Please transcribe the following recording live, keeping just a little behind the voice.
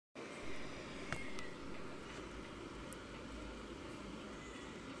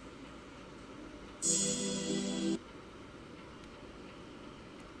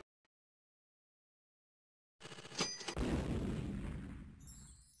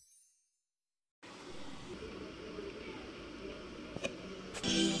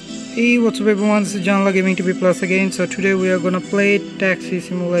Hey, what's up everyone, this is Janla Gaming TV Plus again. So today we are gonna play Taxi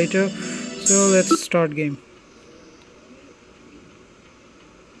Simulator. So let's start game.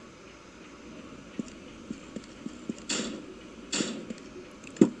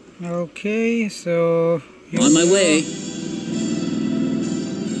 Okay, so on my way.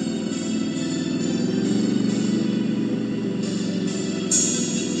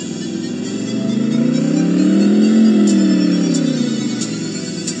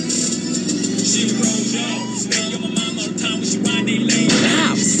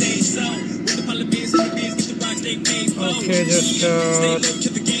 Okay, just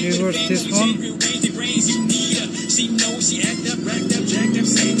reverse this one.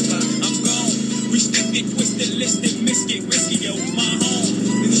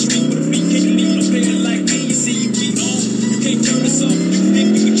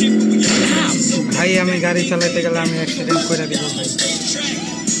 भाई আমি গাড়ি চালাতে গেলে আমি accident করে দিব ভাই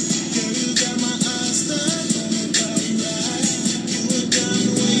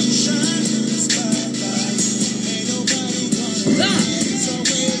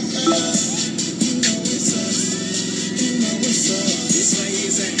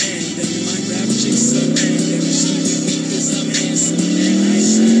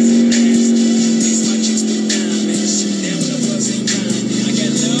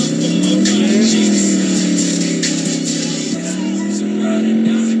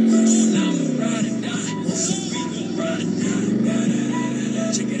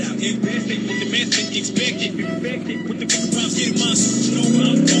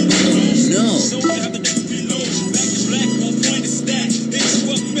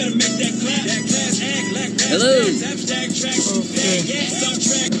Hello.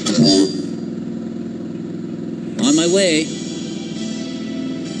 On my way.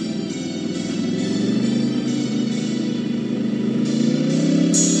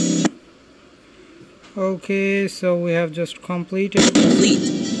 Okay, so we have just completed. Complete.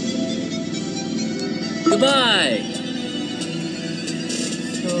 Goodbye.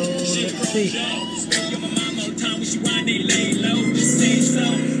 So let's see.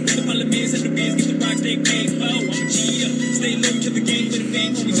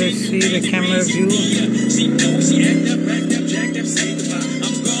 Let's see the camera view.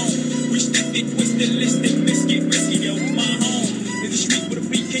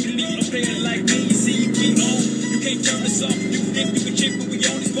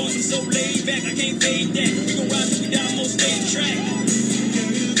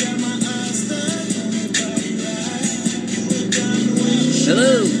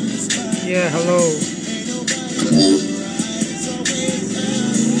 Hello. Yeah, hello.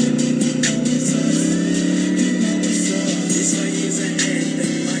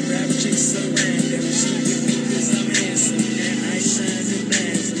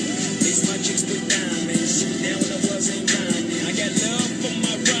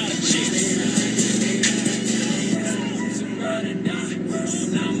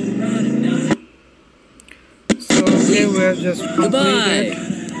 Okay, we have just completed.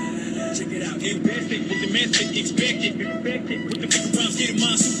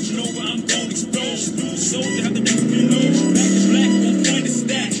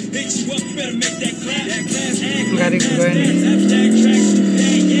 Got it going.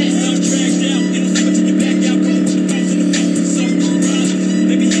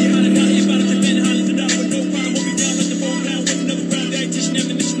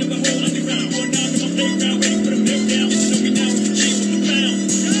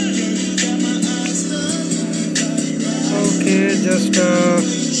 Just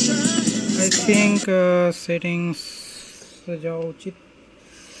I think settings যাওয়া উচিত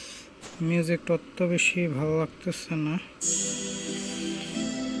music তত বেশি ভালো লাগতেছে না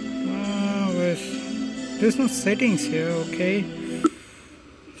there's no settings here. Okay,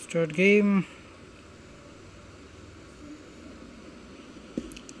 start game.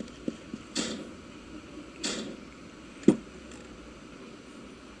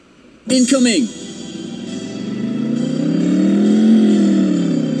 Incoming.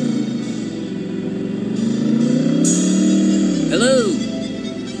 Hello.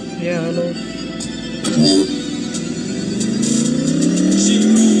 Yeah, hello.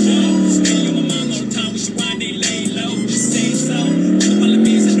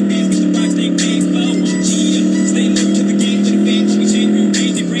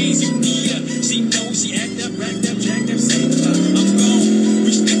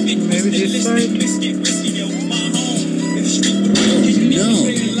 Maybe this side.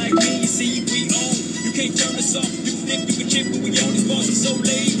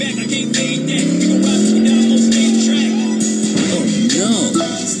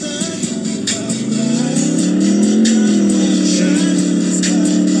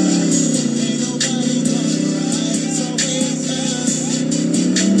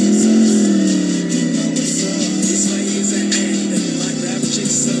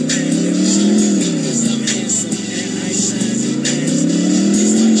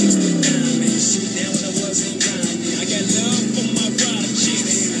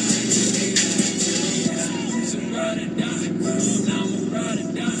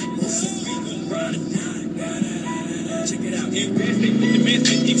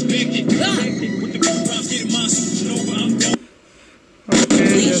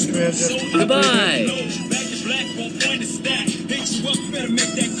 first we have just Goodbye.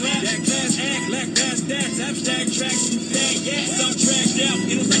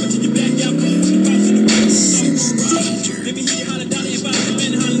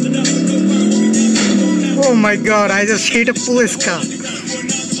 Oh my god, I just hit a police car.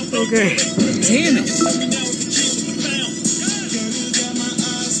 Okay. Damn it.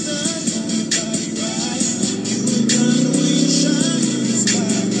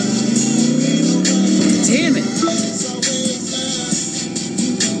 Damn it.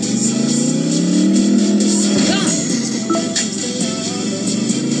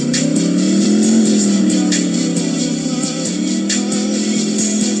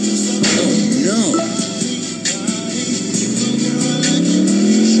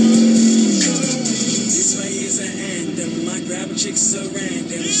 Chicks so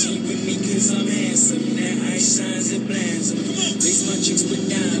random, she with me cause I'm handsome. That ice shines and blinds them. Lace my chicks with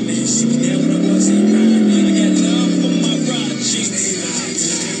diamonds. She was there when I wasn't grinding. I got love for my ride chicks.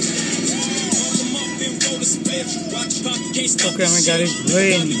 Okay, my god, it's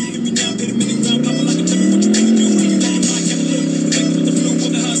raining.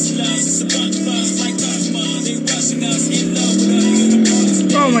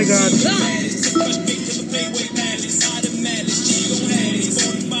 Oh my god.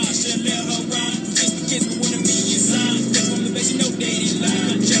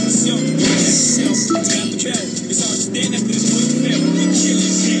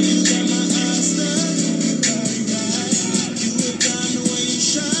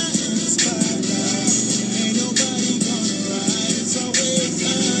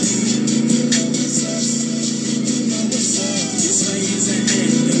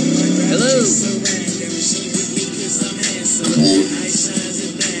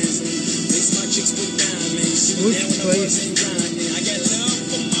 Which place?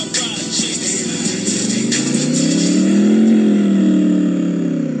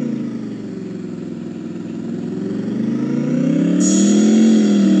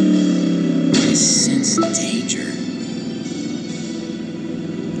 I sense danger.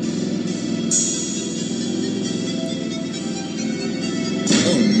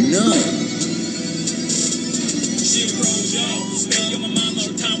 Oh no! Shit rolls, y'all. Stay on my mind all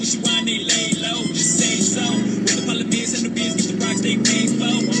the time when she whine, they lay low. Just say so. With the politics and the biz, get the rocks they pay for.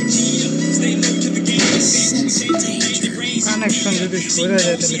 I'm a G up. Stay low to the game. Connection যদি সরে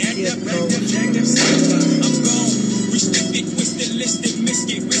যায় তাহলে কি একটা অবস্থা। I'm gone. Reach the big twist the list that miss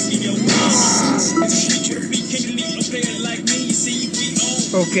get risky, yo. Can you lead a player like me? You see, we own.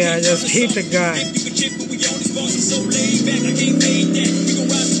 Okay, I just hit a guy. You can chip, but we on this boss is so laid back. I can't fade that. We gon'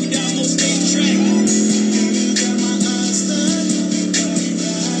 ride till we down on stage track.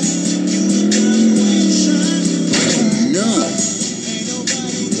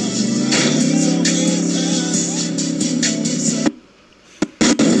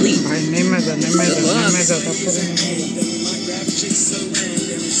 ভাই নেমে যা তারপরে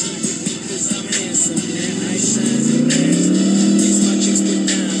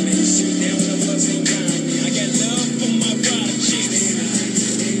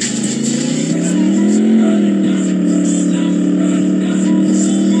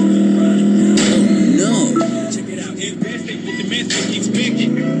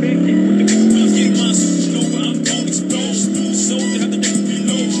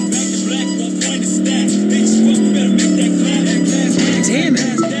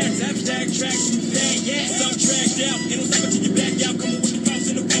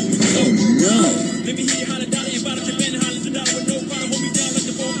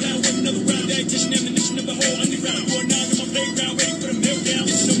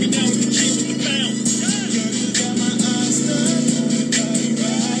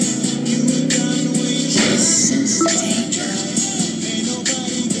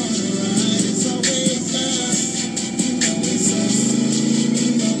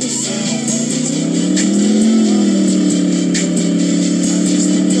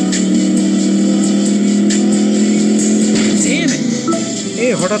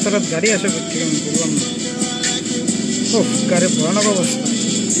হঠাৎ হঠাৎ গাড়ি আসে করতে আমি বললাম না। ও গাড়ি ভয়ানক অবস্থা।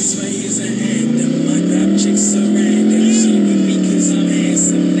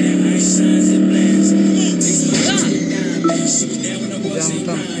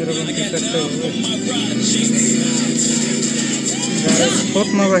 জানতাম এরকম কিছু একটা হবে। বহুত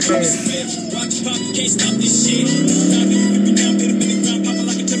মজা খেয়ে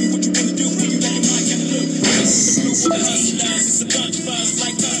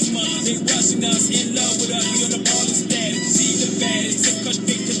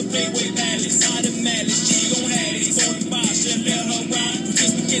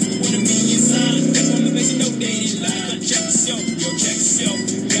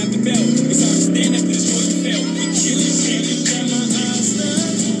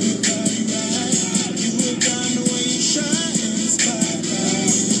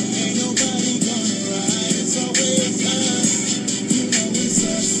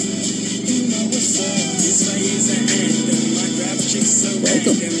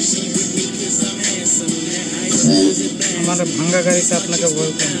ভাঙ্গা গাড়িতে আপনাকে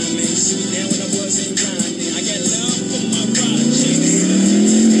welcome.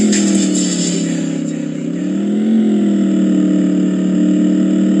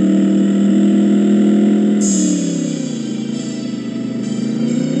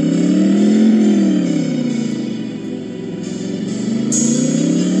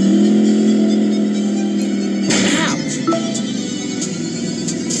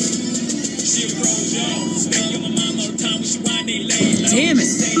 Damn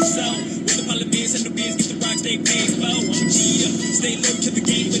it!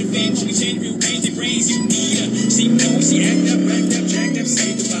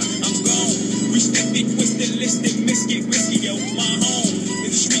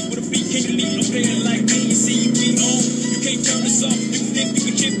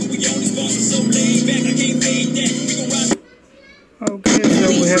 Okay, so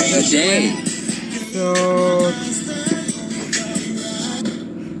we have just win. So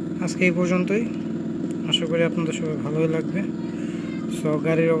আজকে এই পর্যন্তই, আশা করি আপনাদের সবাই ভালোই লাগবে। সো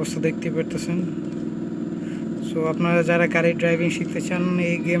গাড়ির অবস্থা দেখতে পারতেছেন। সো আপনারা যারা গাড়ি ড্রাইভিং শিখতে চান,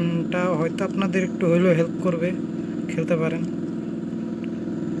 এই গেমটা হয়তো আপনাদের একটু হলেও হেল্প করবে, খেলতে পারেন।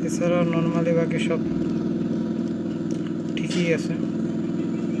 এছাড়া নর্মালি বাকি সব ঠিকই আছে।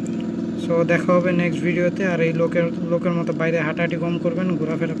 সো দেখা হবে নেক্সট ভিডিওতে। আর এই লোকের মতো বাইরে হাঁটাহাঁটি কম করবেন,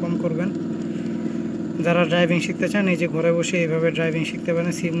 ঘোরাফেরা কম করবেন। যারা ড্রাইভিং শিখতে চান, এই যে ঘরে বসে এইভাবে ড্রাইভিং শিখতে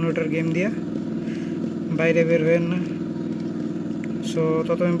পারেন সিমুলেটর গেম দিয়ে, বাইরে বের হবেন না। সো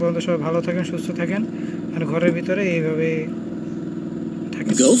ততদিন পর্যন্ত সবাই ভালো থাকেন, সুস্থ থাকেন, আর ঘরের ভিতরে এইভাবে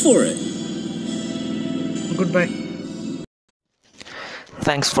থাকেন। Go for it! Goodbye.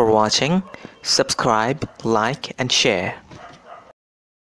 Thanks for watching. Subscribe, like and share.